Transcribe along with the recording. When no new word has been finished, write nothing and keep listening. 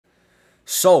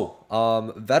So,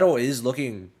 Vetto is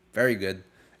looking very good.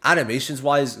 Animations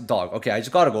wise, dog. Okay, I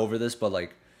just gotta go over this, but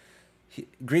like,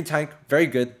 Green Tank, very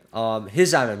good.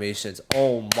 His animations,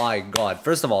 oh my god.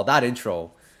 First of all, that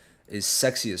intro is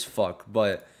sexy as fuck.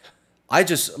 But I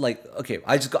just like, okay,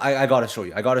 I gotta show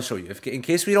you. I gotta show you. If in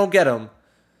case we don't get him,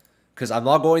 because I'm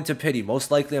not going to pity. Most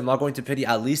likely, I'm not going to pity.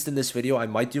 At least in this video, I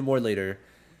might do more later.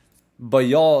 But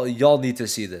y'all need to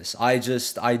see this.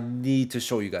 I need to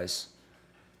show you guys.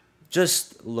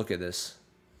 Just look at this.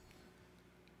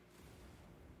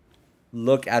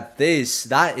 Look at this.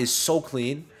 That is so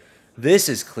clean. This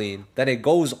is clean. Then it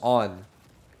goes on.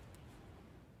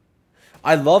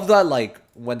 I love that, like,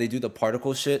 when they do the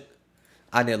particle shit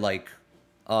and it like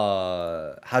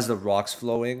has the rocks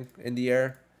flowing in the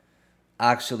air.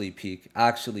 Actually peak.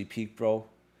 Actually peak, bro.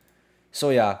 So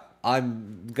yeah,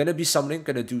 I'm gonna be summoning,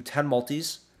 gonna do 10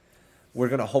 multis. We're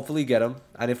gonna hopefully get them.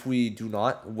 And if we do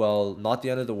not, well, not the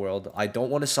end of the world. I don't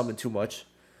want to summon too much,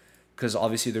 because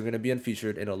obviously they're gonna be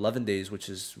unfeatured in 11 days, which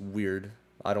is weird.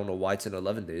 I don't know why it's in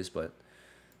 11 days, but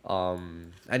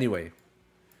anyway,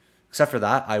 except for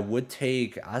that, I would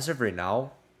take, as of right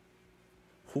now,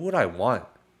 who would I want?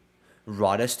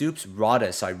 Rhodes dupes?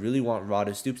 Rhodes. I really want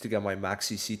Rhodes dupes to get my max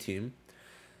CC team.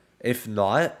 If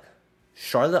not,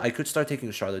 Charlotte. I could start taking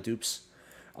Charlotte dupes.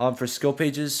 For skill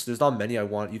pages, there's not many I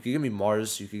want. You can give me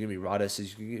Mars. You can give me Rhodes.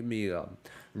 You can give me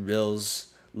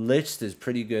Rills. Lich is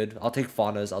pretty good. I'll take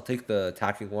Faunas. I'll take the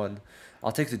attacking one.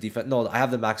 I'll take the defense. No, I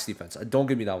have the max defense. Don't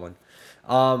give me that one.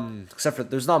 Except for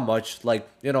there's not much. Like,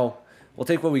 you know, we'll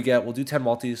take what we get. We'll do 10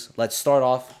 multis. Let's start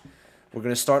off. We're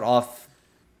going to start off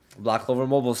Black Clover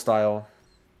mobile style.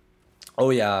 Oh,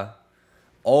 yeah.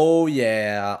 Oh,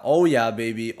 yeah. Oh, yeah,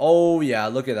 baby. Oh, yeah.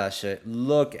 Look at that shit.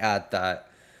 Look at that.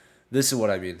 This is what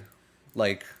I mean.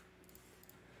 Like,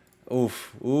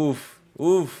 oof, oof,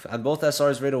 oof. And both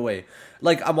SRs right away.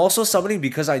 Like, I'm also summoning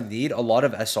because I need a lot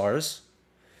of SRs.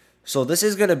 So this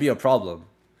is going to be a problem.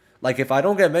 Like, if I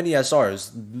don't get many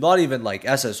SRs, not even like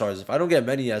SSRs, if I don't get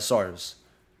many SRs,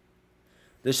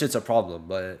 this shit's a problem.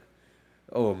 But,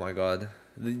 oh my god.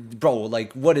 Bro,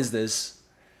 like, what is this?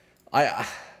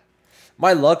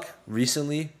 My luck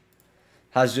recently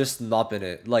has just not been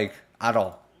it. Like, at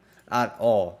all. At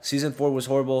all. Season 4 was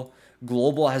horrible.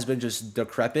 Global has been just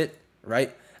decrepit,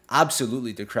 right?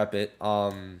 Absolutely decrepit.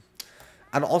 And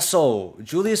also,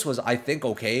 Julius was, I think,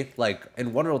 okay. Like,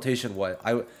 in one rotation, what?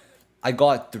 I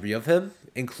got 3 of him,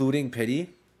 including Pity.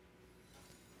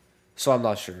 So I'm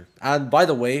not sure. And by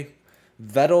the way,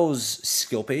 Vetto's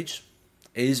skill page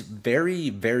is very,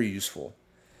 very useful.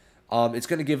 It's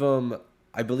going to give him,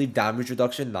 I believe, damage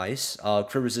reduction, nice.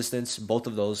 Crit resistance, both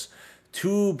of those.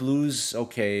 2 blues,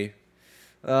 okay.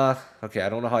 Okay, I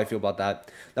don't know how I feel about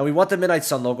that. Now, we want the Midnight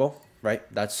Sun logo, right?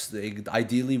 That's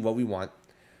ideally what we want.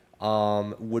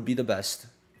 Would be the best.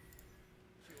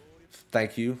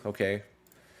 Thank you. Okay.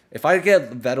 If I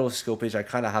get Vetto's skill page, I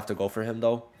kind of have to go for him,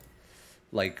 though.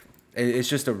 Like, it's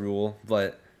just a rule,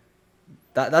 but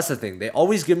that's the thing. They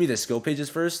always give me the skill pages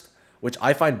first, which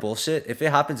I find bullshit. If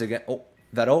it happens again... Oh,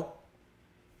 Vetto?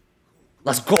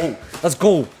 Let's go! Let's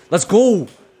go! Let's go!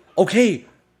 Okay!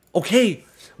 Okay!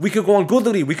 We could go on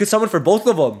Goodly. We could summon for both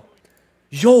of them.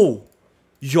 Yo!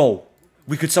 Yo!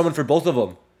 We could summon for both of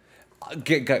them.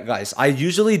 Guys, I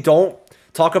usually don't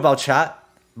talk about chat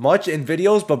much in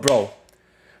videos, but bro,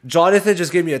 Jonathan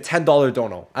just gave me a $10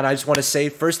 dono, and I just want to say,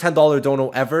 first $10 dono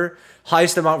ever,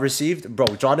 highest amount received.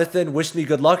 Bro, Jonathan wished me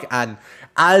good luck, and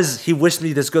as he wished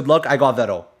me this good luck, I got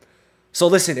Vetto. So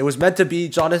listen, it was meant to be.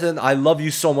 Jonathan, I love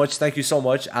you so much. Thank you so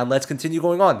much, and let's continue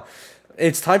going on.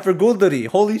 It's time for Goodly.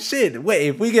 Holy shit. Wait,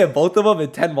 if we get both of them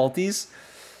in 10 multis,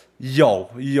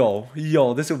 yo,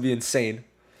 this would be insane.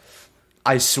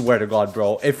 I swear to God,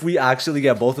 bro. If we actually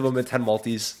get both of them in 10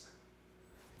 multis,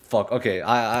 fuck. Okay,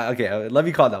 okay. Let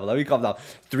me calm down. Let me calm down.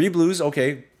 3 blues.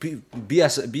 Okay,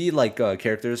 be like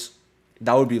characters.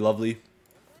 That would be lovely.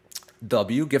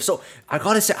 W Gifso. I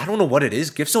gotta say, I don't know what it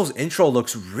is. Gifso's intro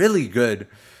looks really good.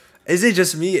 Is it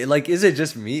just me? Like, is it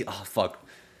just me? Oh fuck,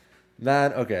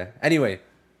 man. Okay. Anyway.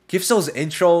 Gifso's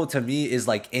intro to me is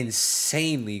like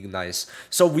insanely nice.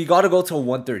 So we got to go to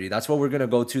 130. That's what we're going to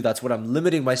go to. That's what I'm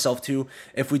limiting myself to.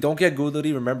 If we don't get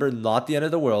Goodly, remember, not the end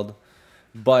of the world.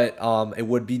 But it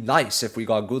would be nice if we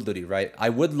got Goodly, right? I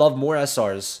would love more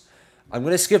SRs. I'm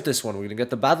going to skip this one. We're going to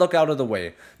get the bad luck out of the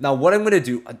way. Now, what I'm going to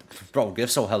do... Bro,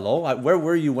 Gifso, hello? Where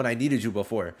were you when I needed you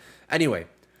before? Anyway,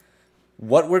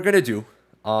 what we're going to do...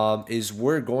 is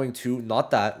we're going to,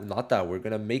 not that, we're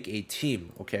going to make a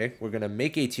team, okay? We're going to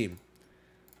make a team.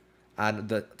 And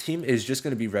the team is just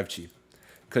going to be Revchi.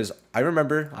 Because I don't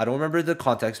remember the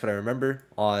context, but I remember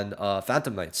on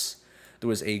Phantom Knights, there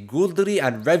was a Goodly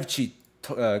and Revchi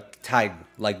tag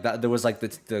like that. There was like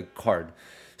the card.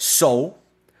 So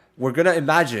we're gonna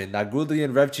imagine that Guldri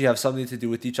and Revchi have something to do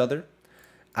with each other,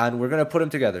 and we're gonna put them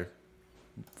together.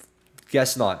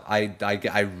 Guess not.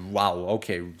 Wow.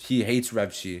 Okay, he hates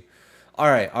Revchi. All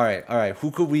right, all right, all right.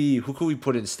 Who could we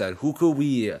put instead? Who could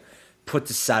we put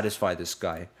to satisfy this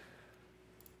guy?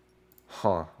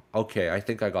 Huh. Okay, I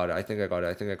think I got it. I think I got it.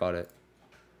 I think I got it.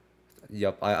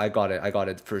 Yep, I got it. I got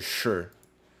it for sure.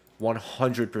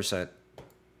 100%.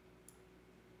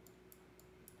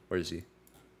 Where is he?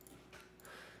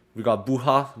 We got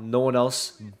Buha. No one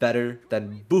else better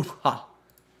than Buha.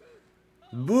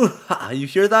 Buha. You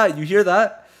hear that? You hear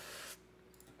that?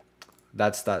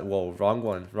 That's that. Whoa, wrong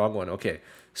one. Wrong one. Okay.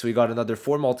 So we got another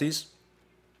 4 multis.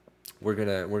 We're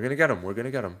gonna get him. We're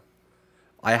gonna get him.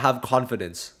 I have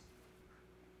confidence.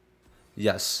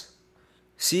 Yes.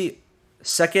 See,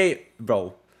 Seke,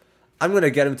 bro. I'm gonna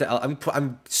get him to L.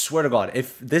 I'm swear to God,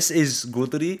 if this is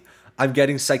Gudri, I'm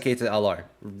getting Seke to LR.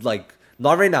 Like,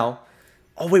 not right now.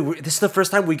 Oh wait, this is the first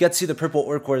time we get to see the purple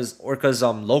Orca's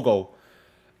logo.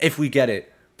 If we get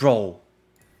it, bro,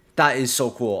 that is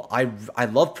so cool. I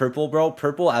love purple, bro.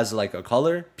 Purple as like a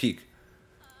color, peak.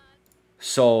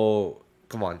 So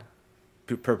come on,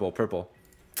 purple,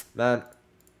 man.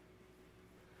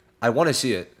 I want to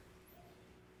see it.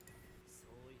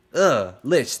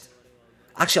 Liched.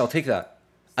 Actually, I'll take that.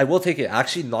 I will take it.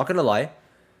 Actually, not gonna lie.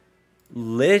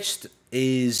 Liched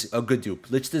is a good dupe.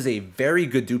 Liched is a very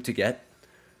good dupe to get.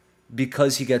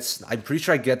 Because he gets, I'm pretty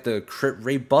sure I get the crit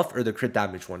rate buff or the crit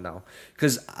damage one now.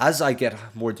 Because as I get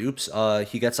more dupes,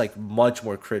 he gets like much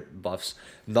more crit buffs.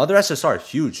 Another SSR,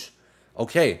 huge.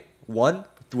 Okay, 1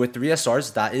 with 3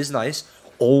 SRs, that is nice.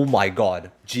 Oh my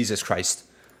God, Jesus Christ.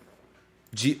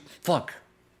 Fuck.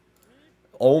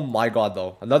 Oh my God,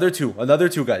 though. Another two,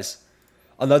 guys.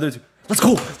 Another 2. Let's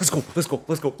go.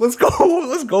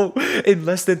 In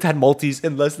less than 10 multis.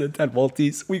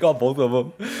 We got both of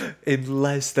them. In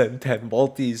less than 10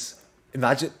 multis.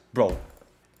 Imagine, bro.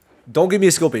 Don't give me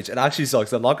a skill page. It actually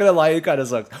sucks. I'm not gonna lie, it kind of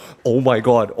sucks. Oh my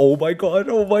God.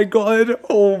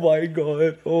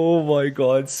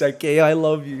 Seke, I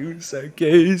love you.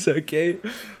 Seke.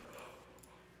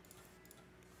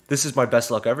 This is my best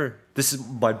luck ever. This is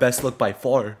my best luck by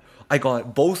far. I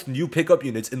got both new pickup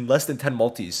units in less than 10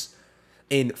 multis.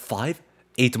 In 8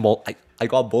 I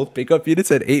got both pickup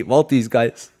units and 8 multis,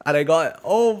 guys. And I got,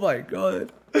 oh my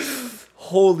God.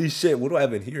 Holy shit, what do I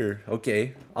have in here?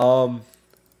 Okay.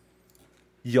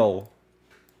 Yo.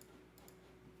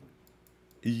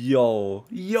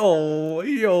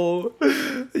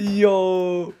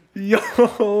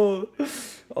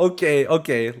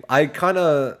 Okay. I kind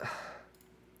of...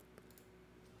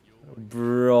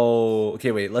 Bro.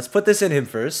 Okay, wait. Let's put this in him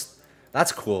first.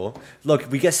 That's cool.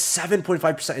 Look, we get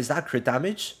 7.5%. Is that crit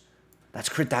damage? That's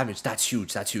crit damage. That's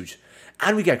huge.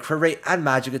 And we get crit rate and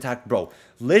magic attack. Bro,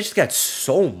 Lich gets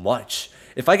so much.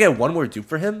 If I get one more dupe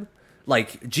for him,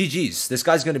 like, GG's. This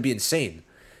guy's going to be insane.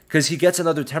 Because he gets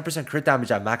another 10% crit damage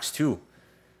at max 2.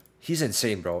 He's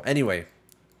insane, bro. Anyway.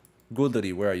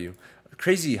 Goodlity, where are you?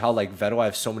 Crazy how, like, Vetto, I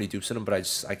have so many dupes in him,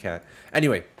 but I can't.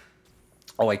 Anyway.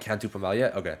 Oh, I can't dupe him out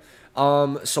yet? Okay.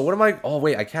 So what am I... Oh,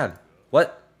 wait, I can.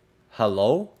 What?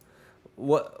 Hello?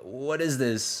 What is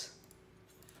this?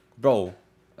 Bro.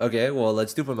 Okay, well,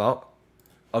 let's dupe him out.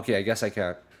 Okay, I guess I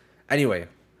can't. Anyway,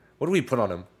 what do we put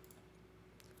on him?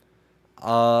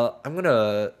 I'm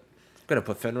gonna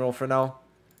put Finral for now.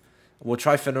 We'll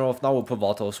try Finral. If not, we'll put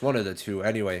Valtos. One of the two.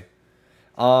 Anyway.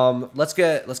 Let's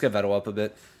get Vetto up a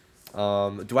bit.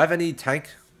 Do I have any tank?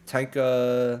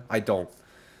 I don't.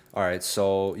 Alright,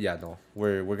 so yeah, no.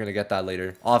 We're gonna get that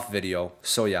later. Off video.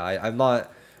 So yeah, I'm not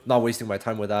wasting my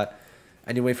time with that.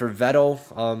 Anyway, for Vetto,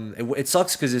 it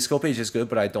sucks because his skill page is good,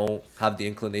 but I don't have the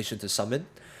inclination to summon.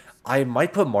 I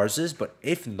might put Mars's, but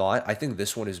if not, I think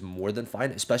this one is more than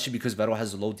fine, especially because Vetto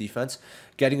has low defense.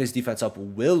 Getting his defense up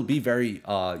will be very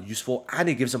useful, and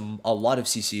it gives him a lot of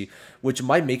CC, which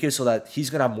might make it so that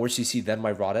he's going to have more CC than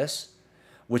my Rhodes,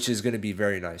 which is going to be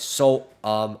very nice. So,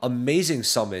 amazing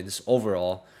summons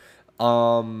overall.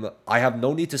 I have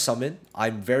no need to summon.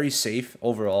 I'm very safe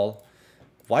overall.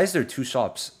 Why is there 2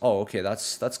 shops? Oh, okay,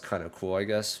 that's kind of cool, I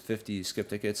guess. 50 skip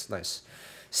tickets, nice.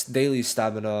 Daily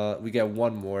stamina, we get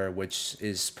 1 more, which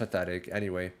is pathetic.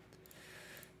 Anyway,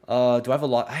 do I have a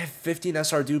lot? I have 15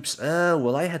 SR dupes.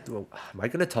 Will I have to? Am I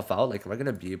gonna tough out? Like, am I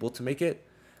gonna be able to make it?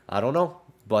 I don't know.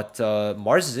 But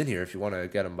Mars is in here if you want to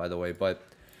get him, by the way. But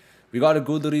we got a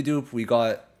Goodly dupe. We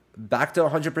got back to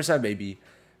 100%, baby.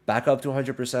 Back up to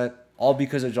 100%. All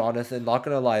because of Jonathan. Not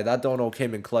gonna lie, that dono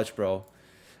came in clutch, bro.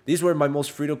 These were my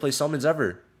most free to play summons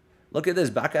ever. Look at this,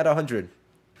 back at 100.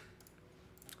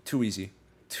 Too easy.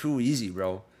 too easy,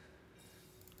 bro.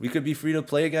 We could be free to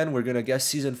play again. We're gonna get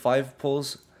season 5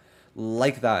 pulls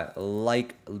like that.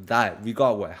 Like that. We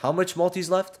got what? How much multis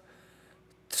left?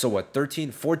 So what?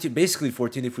 13, 14, basically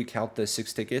 14 if we count the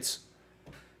 6 tickets.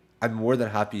 I'm more than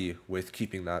happy with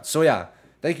keeping that. So yeah,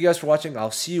 thank you guys for watching.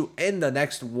 I'll see you in the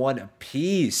next one.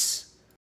 Peace.